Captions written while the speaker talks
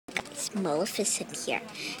Maleficent here,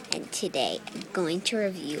 and today I'm going to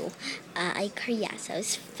review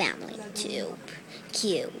Cariaso's family cube.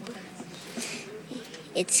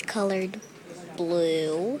 It's colored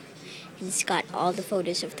blue, and it's got all the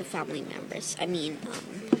photos of the family members.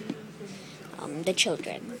 The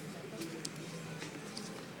children.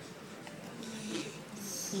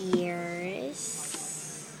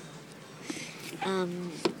 Here's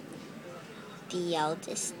the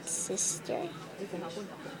eldest sister.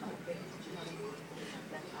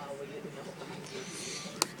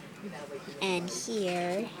 And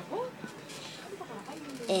here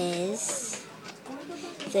is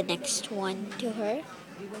the next one to her.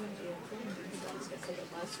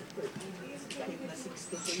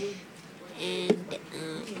 And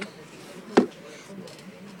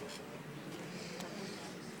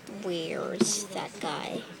where's that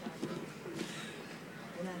guy?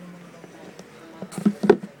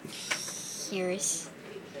 Here's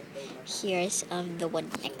the one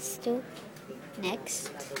next,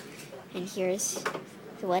 and here's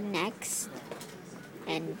the one next,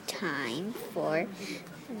 and time for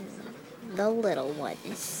the little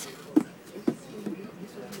ones.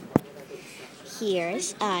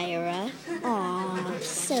 Here's Ira. Aw,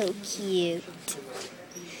 so cute.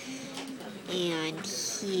 And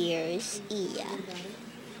here's Ia.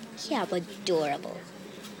 Yeah, adorable.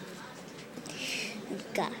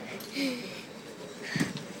 God.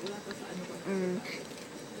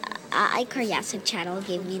 Cariaso channel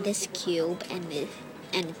gave me this cube, and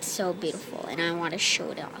it's so beautiful, and I want to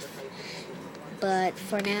show it off. But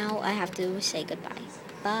for now, I have to say goodbye.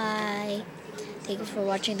 Bye. Thank you for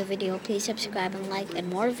watching the video. Please subscribe and like, and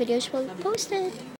more videos will be posted.